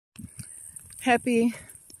Happy,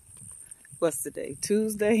 what's the day?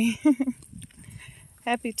 Tuesday.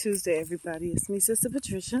 Happy Tuesday, everybody. It's me, Sister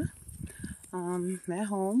Patricia. I'm at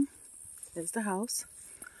home. There's the house.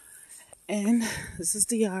 And this is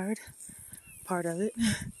the yard, part of it.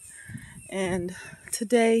 And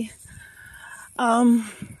today,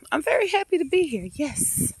 I'm very happy to be here.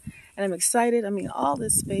 Yes. And I'm excited. I mean, all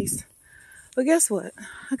this space. But guess what?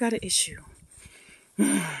 I got an issue.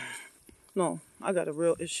 No, I got a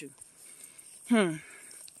real issue. The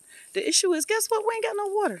issue is, guess what? We ain't got no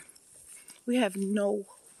water. We have no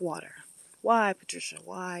water. Why, Patricia?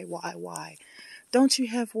 Why? Don't you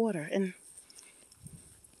have water? And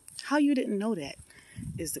how you didn't know that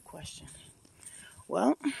is the question.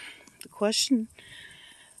 Well, the question,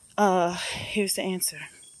 here's the answer.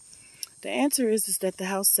 The answer is that the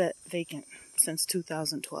house sat vacant since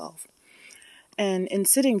 2012. And in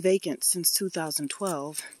sitting vacant since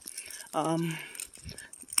 2012,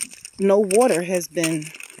 no water has been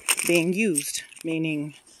being used,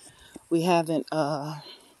 meaning we haven't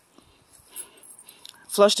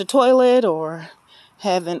flushed the toilet or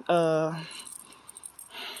haven't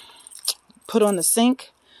put on the sink.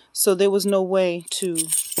 So there was no way to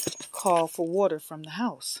call for water from the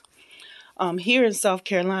house. Here in South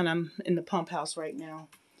Carolina, I'm in the pump house right now.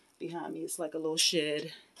 Behind me, it's like a little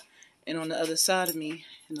shed. And on the other side of me,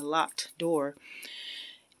 in the locked door,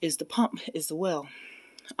 is the pump, is the well.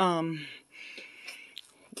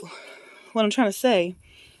 What I'm trying to say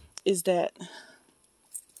is that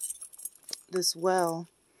this well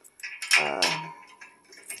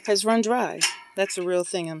has run dry. That's a real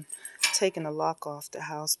thing. I'm taking the lock off the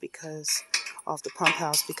house off the pump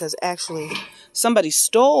house, because actually somebody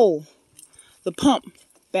stole the pump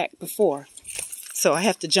back before. So I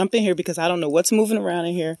have to jump in here because I don't know what's moving around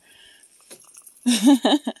in here.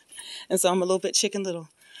 And so I'm a little bit chicken little.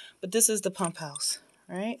 But this is the pump house,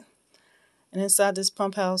 right? And inside this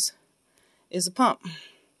pump house is a pump.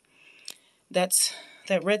 That's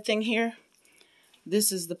that red thing here.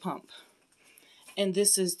 This is the pump. And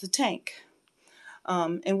this is the tank.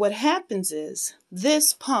 And what happens is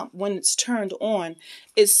this pump, when it's turned on,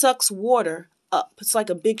 it sucks water up. It's like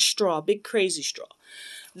a big straw, big crazy straw.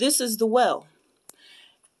 This is the well.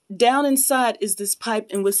 Down inside is this pipe,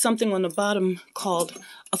 and with something on the bottom called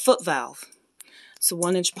a foot valve. It's a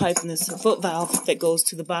 1-inch pipe, and there's a foot valve that goes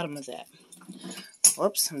to the bottom of that.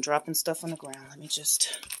 Whoops, I'm dropping stuff on the ground. Let me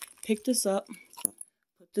just pick this up,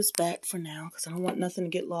 put this back for now, because I don't want nothing to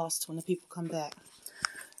get lost when the people come back.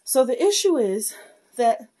 So the issue is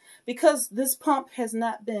that because this pump has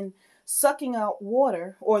not been sucking out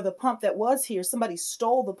water, or the pump that was here, somebody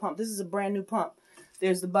stole the pump. This is a brand new pump.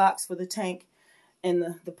 There's the box for the tank,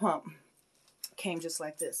 and the pump came just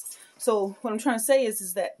like this. So what I'm trying to say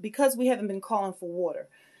is that because we haven't been calling for water,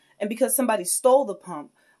 and because somebody stole the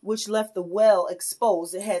pump, which left the well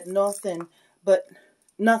exposed, it had nothing but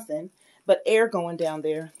air going down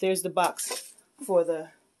there. There's the box for the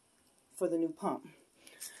new pump.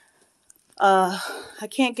 I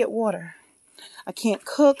can't get water. I can't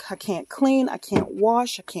cook. I can't clean. I can't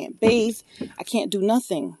wash. I can't bathe. I can't do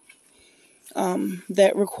nothing.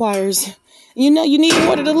 That requires, you need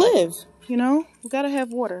water to live, We got to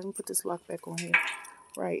have water. Let me put this lock back on here.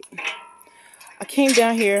 Right. I came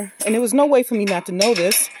down here, and there was no way for me not to know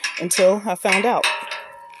this until I found out.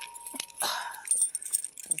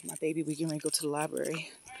 That's my baby. We're getting ready to go to the library.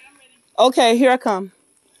 Okay, here I come.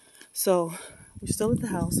 So we're still at the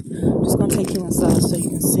house. I'm just going to take you inside so you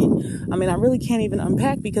can see. I mean, I really can't even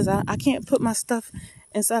unpack because I can't put my stuff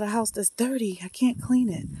inside a house that's dirty. I can't clean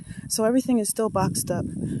it. So everything is still boxed up.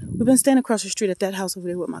 We've been staying across the street at that house over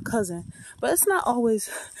there with my cousin, but it's not always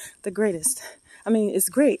the greatest. I mean, it's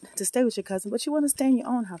great to stay with your cousin, but you want to stay in your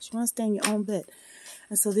own house. You want to stay in your own bed.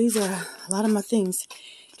 And so these are a lot of my things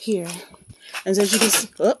here. And as you can see,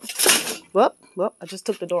 well, I just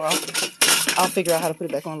took the door off. I'll figure out how to put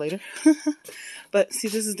it back on later. But see,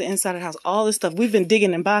 this is the inside of the house. All this stuff, we've been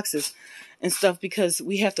digging in boxes and stuff because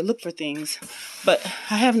we have to look for things. But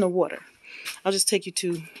I have no water. I'll just take you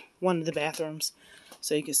to one of the bathrooms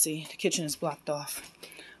so you can see. The kitchen is blocked off.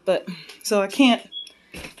 But, so I can't,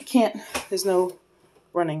 there's no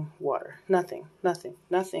running water. Nothing.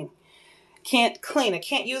 Can't clean. I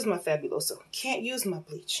can't use my Fabuloso. Can't use my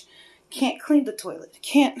bleach. Can't clean the toilet.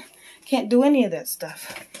 Can't do any of that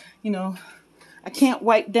stuff. I can't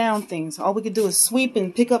wipe down things. All we could do is sweep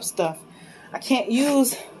and pick up stuff. I can't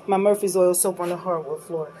use my Murphy's oil soap on the hardwood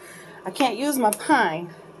floor. I can't use my pine,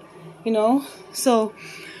 So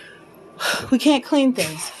we can't clean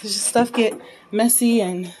things. It's just stuff get messy,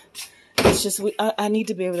 and it's just I need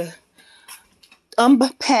to be able to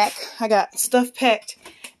unpack. I got stuff packed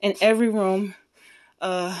in every room.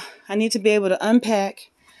 I need to be able to unpack.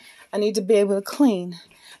 I need to be able to clean.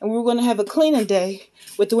 And we were going to have a cleaning day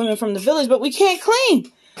with the women from the village, but we can't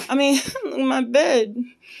clean. I mean, my bed.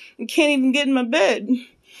 I can't even get in my bed.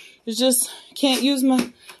 It's just, can't use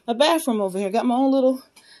my bathroom over here. Got my own little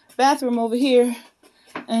bathroom over here,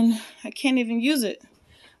 and I can't even use it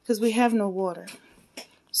because we have no water.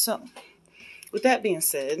 So, with that being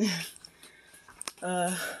said,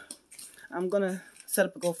 I'm going to set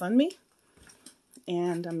up a GoFundMe.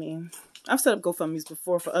 And, I mean, I've set up GoFundMes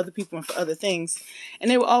before for other people and for other things,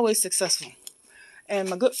 and they were always successful. And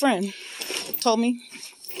my good friend told me,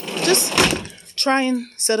 just try and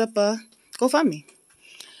set up a GoFundMe.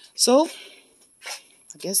 So,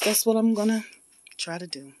 I guess that's what I'm going to try to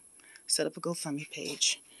do. Set up a GoFundMe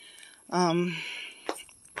page. And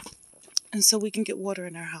so we can get water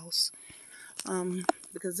in our house.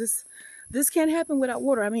 Because this can't happen without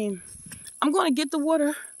water. I mean, I'm going to get the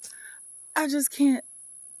water. I just can't.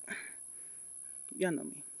 Y'all know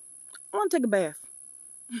me. I want to take a bath.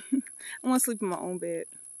 I want to sleep in my own bed.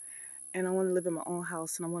 And I want to live in my own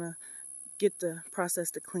house. And I want to get the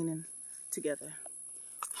process to cleaning together.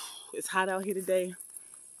 It's hot out here today.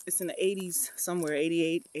 It's in the 80s somewhere,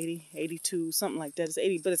 88, 80, 82, something like that. It's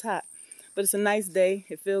 80, but it's hot. But it's a nice day.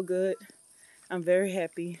 It feels good. I'm very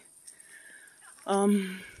happy.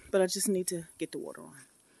 But I just need to get the water on.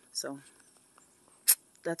 So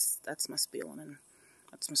that's my spiel, and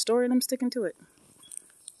that's my story, and I'm sticking to it.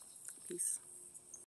 Peace.